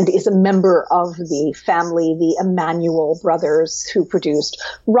and is a member of the family, the Emanuel brothers, who produced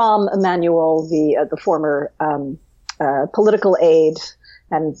Rahm Emanuel, the former political aide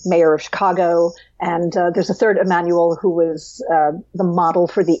and mayor of Chicago. And there's a third Emanuel who was the model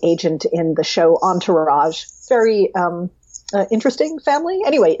for the agent in the show Entourage. Very interesting family.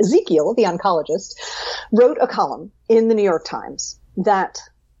 Anyway, Ezekiel, the oncologist, wrote a column in the New York Times that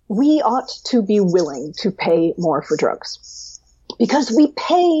we ought to be willing to pay more for drugs because we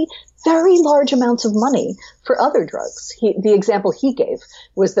pay very large amounts of money for other drugs. The example he gave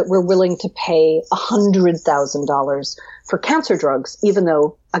was that we're willing to pay $100,000 for cancer drugs, even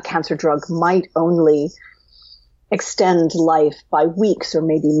though a cancer drug might only extend life by weeks or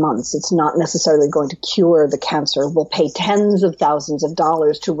maybe months. It's not necessarily going to cure the cancer. We'll pay tens of thousands of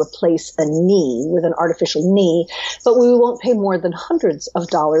dollars to replace a knee with an artificial knee, but we won't pay more than hundreds of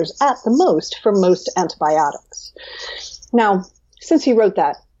dollars at the most for most antibiotics. Now, since he wrote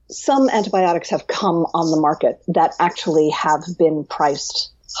that, some antibiotics have come on the market that actually have been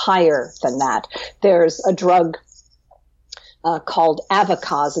priced higher than that. There's a drug called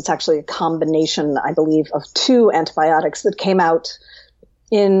Avacaz. It's actually a combination, I believe, of two antibiotics that came out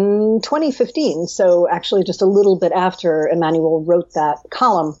in 2015. So actually just a little bit after Emmanuel wrote that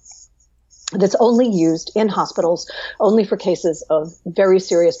column, that's only used in hospitals, only for cases of very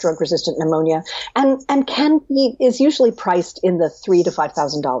serious drug-resistant pneumonia, and is usually priced in the $3,000 to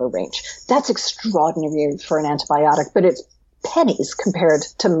 $5,000 range. That's extraordinary for an antibiotic, but it's pennies compared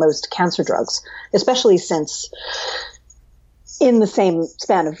to most cancer drugs, especially since in the same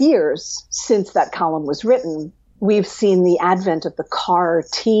span of years since that column was written, we've seen the advent of the CAR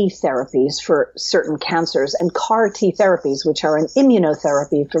T therapies for certain cancers. And CAR T therapies, which are an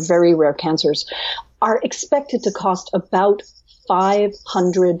immunotherapy for very rare cancers, are expected to cost about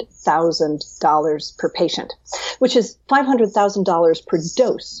 $500,000 per patient, which is $500,000 per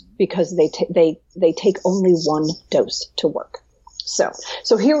dose because they take only one dose to work. So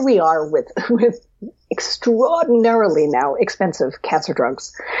here we are with extraordinarily now expensive cancer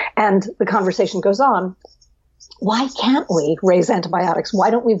drugs. And the conversation goes on. Why can't we raise antibiotics? Why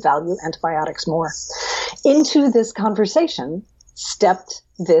don't we value antibiotics more? Into this conversation stepped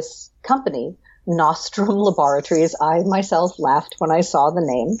this company, Nostrum Laboratories. I myself laughed when I saw the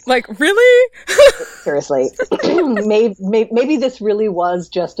name. Like, really? Seriously. Maybe this really was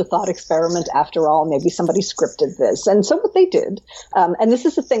just a thought experiment after all. Maybe somebody scripted this. And so what they did, and this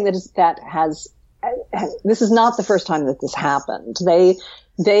is the thing this is not the first time that this happened.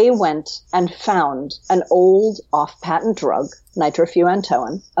 They went and found an old off-patent drug,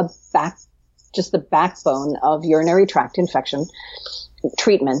 nitrofurantoin, just the backbone of urinary tract infection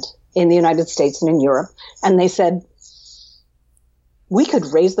treatment in the United States and in Europe. And they said, we could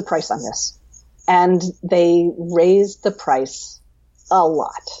raise the price on this. And they raised the price a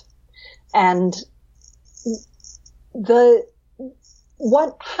lot. And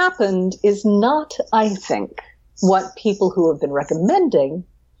what happened is not, I think, what people who have been recommending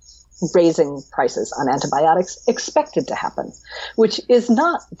raising prices on antibiotics expected to happen, which is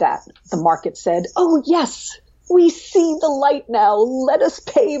not that the market said, oh, yes, we see the light now. Let us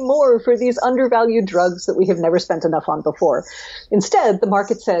pay more for these undervalued drugs that we have never spent enough on before. Instead, the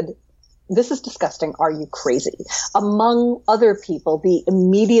market said, this is disgusting. Are you crazy? Among other people, the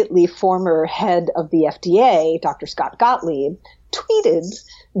immediately former head of the FDA, Dr. Scott Gottlieb, tweeted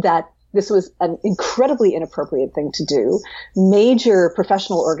that this was an incredibly inappropriate thing to do. Major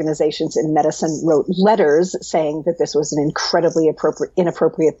professional organizations in medicine wrote letters saying that this was an incredibly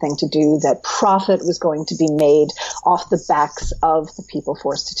inappropriate thing to do, that profit was going to be made off the backs of the people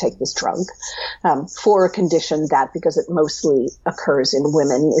forced to take this drug, for a condition that, because it mostly occurs in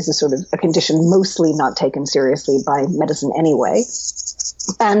women, is a sort of a condition mostly not taken seriously by medicine anyway.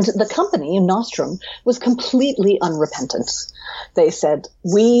 And the company, Nostrum, was completely unrepentant. They said,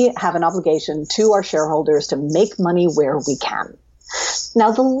 we have an obligation to our shareholders to make money where we can.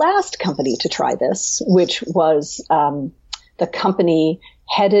 Now, the last company to try this, which was the company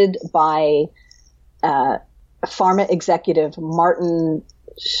headed by pharma executive Martin,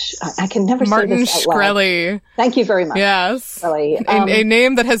 I can never say this out loud. Shkreli. Thank you very much. Yes. Shkreli. A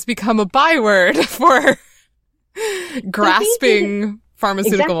name that has become a byword for grasping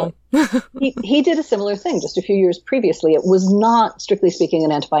pharmaceutical. Exactly. He did a similar thing just a few years previously. It was not, strictly speaking, an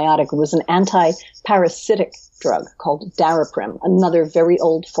antibiotic. It was an anti-parasitic drug called Daraprim, another very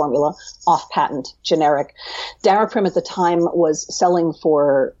old formula, off-patent, generic. Daraprim at the time was selling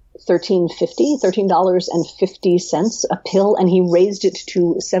for $13.50 a pill, and he raised it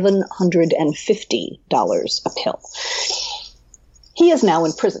to $750 a pill. He is now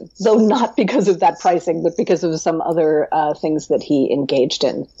in prison, though not because of that pricing, but because of some other things that he engaged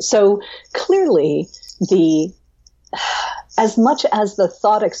in. So clearly, as much as the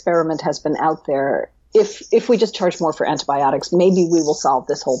thought experiment has been out there, if we just charge more for antibiotics, maybe we will solve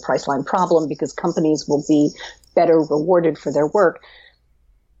this whole Priceline problem because companies will be better rewarded for their work.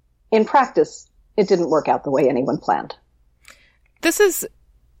 In practice, it didn't work out the way anyone planned. This is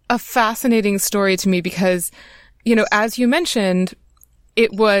a fascinating story to me because, as you mentioned,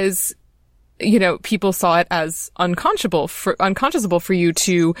 it was, people saw it as unconscionable for you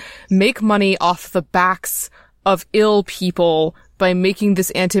to make money off the backs of ill people by making this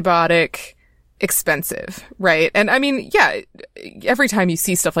antibiotic expensive, right? And I mean, yeah, every time you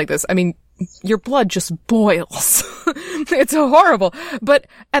see stuff like this, I mean, your blood just boils. It's horrible. But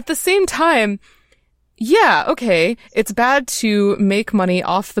at the same time, yeah, okay, it's bad to make money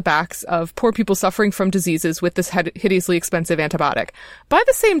off the backs of poor people suffering from diseases with this hideously expensive antibiotic. By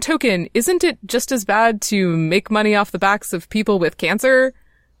the same token, isn't it just as bad to make money off the backs of people with cancer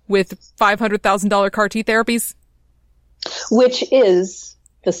with $500,000 CAR T therapies? Which is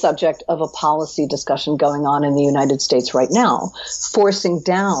the subject of a policy discussion going on in the United States right now, forcing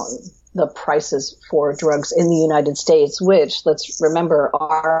down the prices for drugs in the United States, which, let's remember,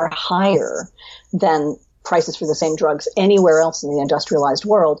 are higher than prices for the same drugs anywhere else in the industrialized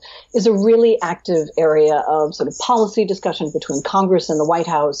world, is a really active area of sort of policy discussion between Congress and the White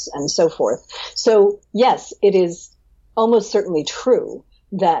House and so forth. So yes, it is almost certainly true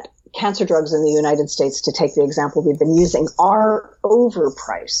that cancer drugs in the United States, to take the example we've been using, are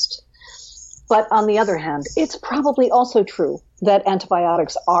overpriced. But on the other hand, it's probably also true that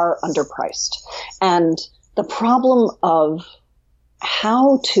antibiotics are underpriced. And the problem of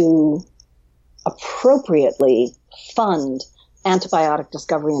how to appropriately fund antibiotic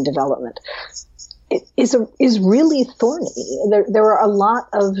discovery and development is really thorny. There are a lot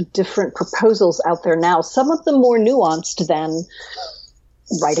of different proposals out there now, some of them more nuanced than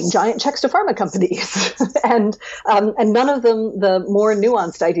writing giant checks to pharma companies. and none of them, the more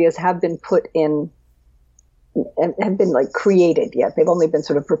nuanced ideas, have been put in and have been created yet. They've only been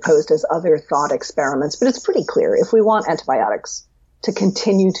sort of proposed as other thought experiments, but it's pretty clear if we want antibiotics to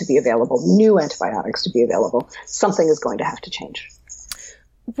continue to be available, new antibiotics to be available, something is going to have to change.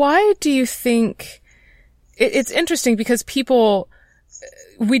 Why do you think it's interesting? Because people,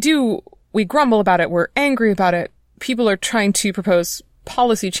 we grumble about it, we're angry about it. People are trying to propose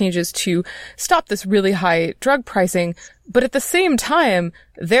policy changes to stop this really high drug pricing. But at the same time,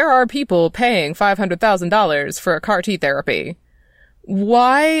 there are people paying $500,000 for a CAR T therapy.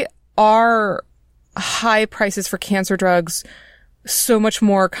 Why are high prices for cancer drugs so much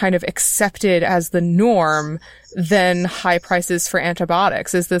more kind of accepted as the norm than high prices for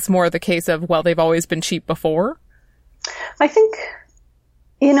antibiotics? Is this more the case of, well, they've always been cheap before? I think,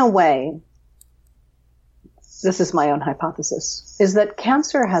 in a way, this is my own hypothesis, is that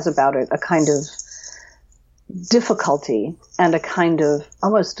cancer has about it a kind of difficulty and a kind of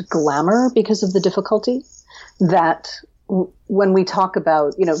almost glamour because of the difficulty that when we talk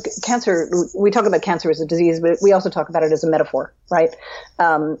about, cancer, we talk about cancer as a disease, but we also talk about it as a metaphor, right?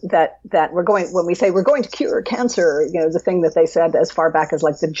 That when we say we're going to cure cancer, the thing that they said as far back as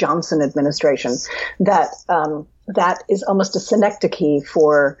the Johnson administration, that is almost a synecdoche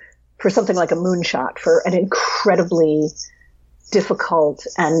for something like a moonshot, for an incredibly difficult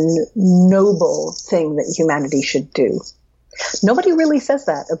and noble thing that humanity should do. Nobody really says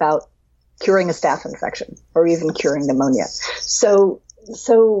that about curing a staph infection or even curing pneumonia. So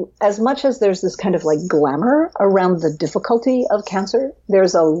as much as there's this kind of glamour around the difficulty of cancer,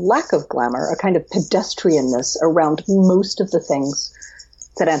 there's a lack of glamour, a kind of pedestrianness around most of the things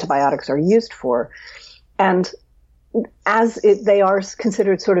that antibiotics are used for. And they are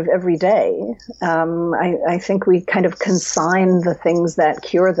considered sort of everyday, I think we kind of consign the things that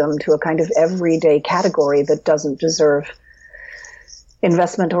cure them to a kind of everyday category that doesn't deserve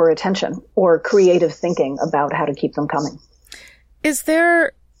investment or attention or creative thinking about how to keep them coming. Is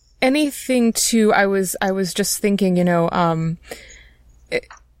there anything to, I was just thinking,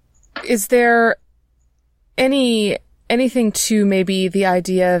 is there anything to maybe the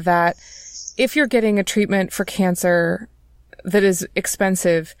idea that if you're getting a treatment for cancer that is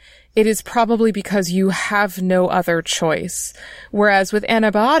expensive, it is probably because you have no other choice. Whereas with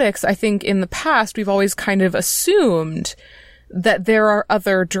antibiotics, I think in the past, we've always kind of assumed that there are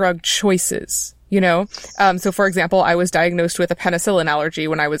other drug choices, So for example, I was diagnosed with a penicillin allergy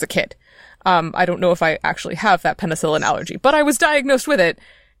when I was a kid. I don't know if I actually have that penicillin allergy, but I was diagnosed with it,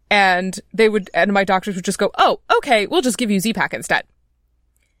 and my doctors would just go, "Oh, okay, we'll just give you Z-Pak instead."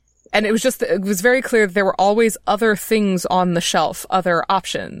 And it was very clear that there were always other things on the shelf, other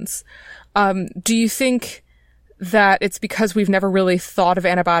options. Do you think that it's because we've never really thought of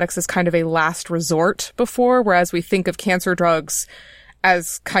antibiotics as kind of a last resort before, whereas we think of cancer drugs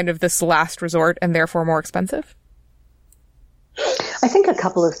as kind of this last resort and therefore more expensive? I think a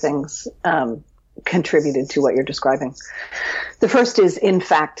couple of things contributed to what you're describing. The first is, in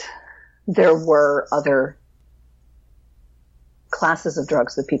fact, there were other classes of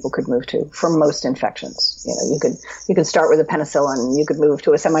drugs that people could move to for most infections. You could start with a penicillin, you could move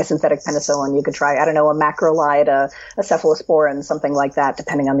to a semi-synthetic penicillin, you could try, a macrolide, a cephalosporin, something like that,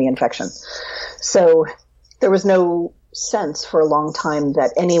 depending on the infection. So there was no sense for a long time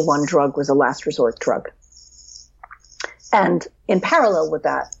that any one drug was a last resort drug. And in parallel with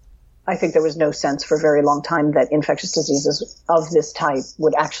that, I think there was no sense for a very long time that infectious diseases of this type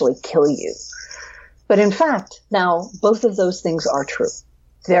would actually kill you. But in fact, now both of those things are true.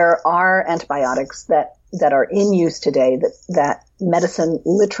 There are antibiotics that are in use today that medicine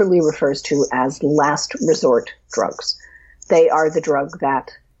literally refers to as last resort drugs. They are the drug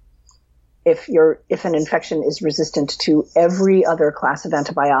that if an infection is resistant to every other class of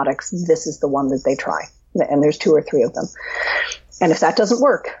antibiotics, this is the one that they try. And there's 2 or 3 of them. And if that doesn't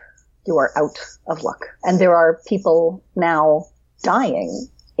work, you are out of luck. And there are people now dying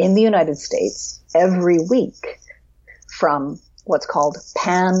in the United States every week from what's called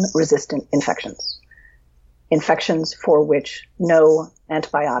pan-resistant infections. Infections for which no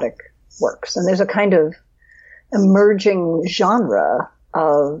antibiotic works. And there's a kind of emerging genre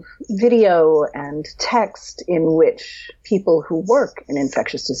of video and text in which people who work in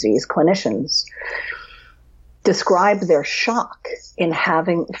infectious disease, clinicians, describe their shock in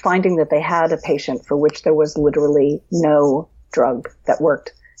finding that they had a patient for which there was literally no drug that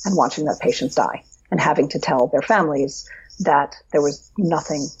worked, and watching that patient die, and having to tell their families that there was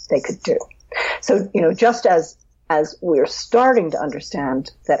nothing they could do. So, just as we're starting to understand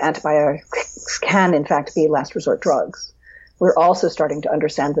that antibiotics can in fact be last resort drugs, we're also starting to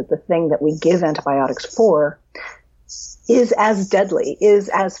understand that the thing that we give antibiotics for is as deadly, is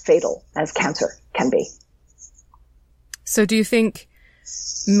as fatal as cancer can be. So do you think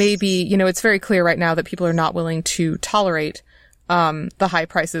maybe, it's very clear right now that people are not willing to tolerate the high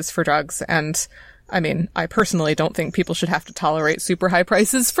prices for drugs. And I mean, I personally don't think people should have to tolerate super high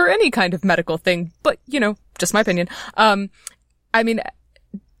prices for any kind of medical thing, but, just my opinion.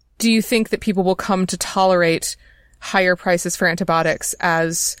 Do you think that people will come to tolerate higher prices for antibiotics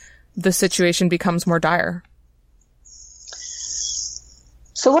as the situation becomes more dire?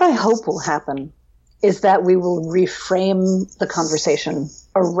 So what I hope will happen is that we will reframe the conversation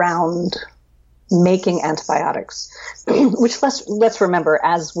around making antibiotics, which let's remember,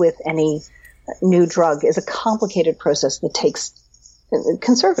 as with any new drug, is a complicated process that takes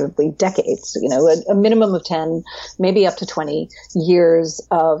conservatively decades, a minimum of 10, maybe up to 20 years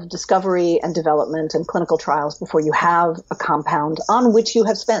of discovery and development and clinical trials before you have a compound on which you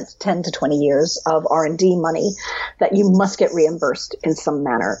have spent 10 to 20 years of R&D money that you must get reimbursed in some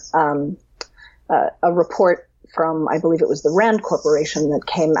manner. A report from, I believe it was the Rand Corporation that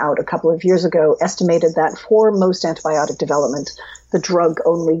came out a couple of years ago, estimated that for most antibiotic development, the drug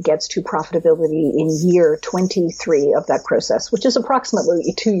only gets to profitability in year 23 of that process, which is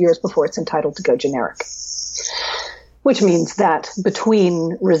approximately 2 years before it's entitled to go generic. Which means that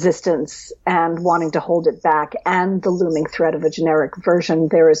between resistance and wanting to hold it back and the looming threat of a generic version,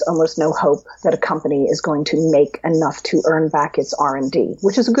 there is almost no hope that a company is going to make enough to earn back its R&D,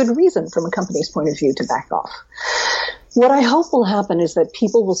 which is a good reason from a company's point of view to back off. What I hope will happen is that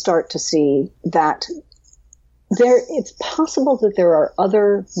people will start to see that it's possible that there are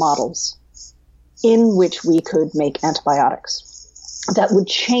other models in which we could make antibiotics that would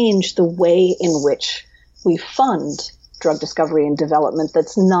change the way in which we fund drug discovery and development.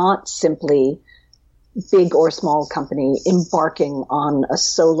 That's not simply big or small company embarking on a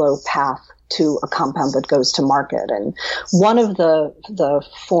solo path to a compound that goes to market. And one of the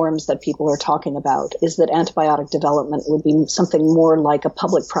forms that people are talking about is that antibiotic development would be something more like a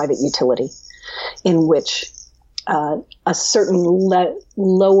public-private utility in which a certain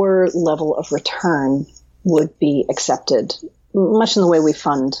lower level of return would be accepted, much in the way we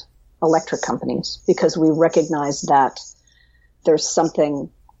fund electric companies, because we recognize that there's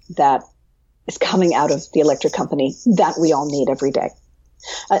something that is coming out of the electric company that we all need every day.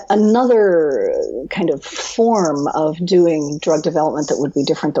 Another kind of form of doing drug development that would be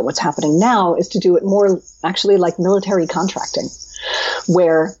different than what's happening now is to do it more actually like military contracting,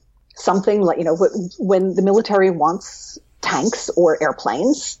 where something like, when the military wants tanks or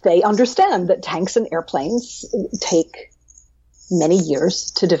airplanes, they understand that tanks and airplanes take many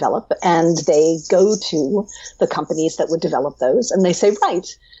years to develop, and they go to the companies that would develop those and they say, right,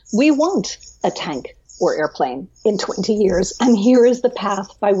 we want a tank or airplane in 20 years, and here is the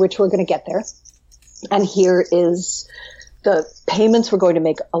path by which we're going to get there, and here is the payments we're going to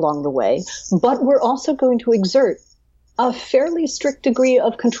make along the way, but we're also going to exert a fairly strict degree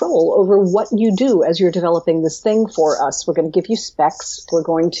of control over what you do as you're developing this thing for us. We're going to give you specs. We're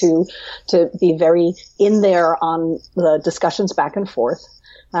going to be very in there on the discussions back and forth.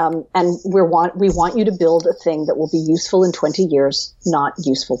 And we want you to build a thing that will be useful in 20 years, not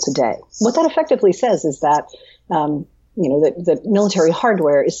useful today. What that effectively says is that, that military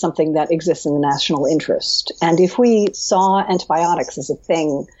hardware is something that exists in the national interest. And if we saw antibiotics as a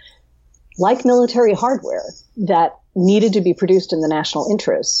thing like military hardware that needed to be produced in the national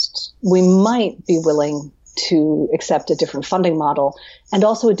interest, we might be willing to accept a different funding model and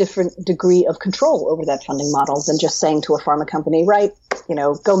also a different degree of control over that funding model than just saying to a pharma company, right,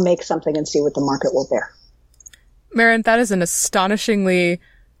 go make something and see what the market will bear. Maren, that is an astonishingly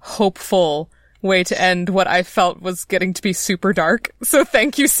hopeful way to end what I felt was getting to be super dark. So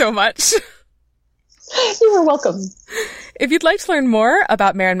thank you so much. You are welcome. If you'd like to learn more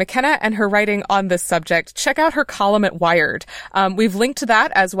about Maren McKenna and her writing on this subject, check out her column at Wired. We've linked to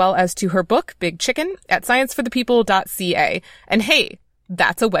that as well as to her book, Big Chicken, at scienceforthepeople.ca. And hey,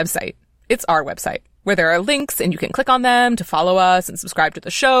 that's a website. It's our website, where there are links and you can click on them to follow us and subscribe to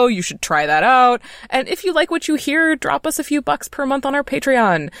the show. You should try that out. And if you like what you hear, drop us a few bucks per month on our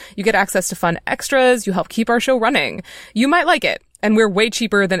Patreon. You get access to fun extras. You help keep our show running. You might like it, and we're way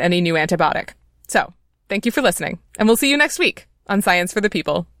cheaper than any new antibiotic. So, thank you for listening, and we'll see you next week on Science for the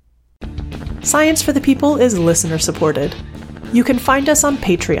People. Science for the People is listener-supported. You can find us on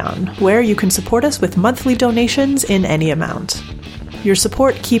Patreon, where you can support us with monthly donations in any amount. Your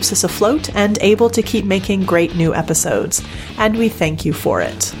support keeps us afloat and able to keep making great new episodes, and we thank you for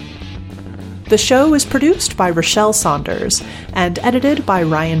it. The show is produced by Rochelle Saunders and edited by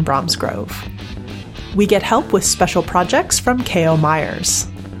Ryan Bromsgrove. We get help with special projects from K.O. Myers.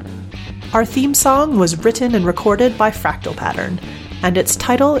 Our theme song was written and recorded by Fractal Pattern, and its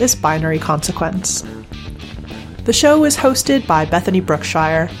title is Binary Consequence. The show is hosted by Bethany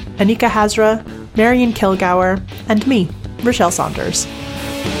Brookshire, Anika Hazra, Marian Kilgour, and me, Rochelle Saunders.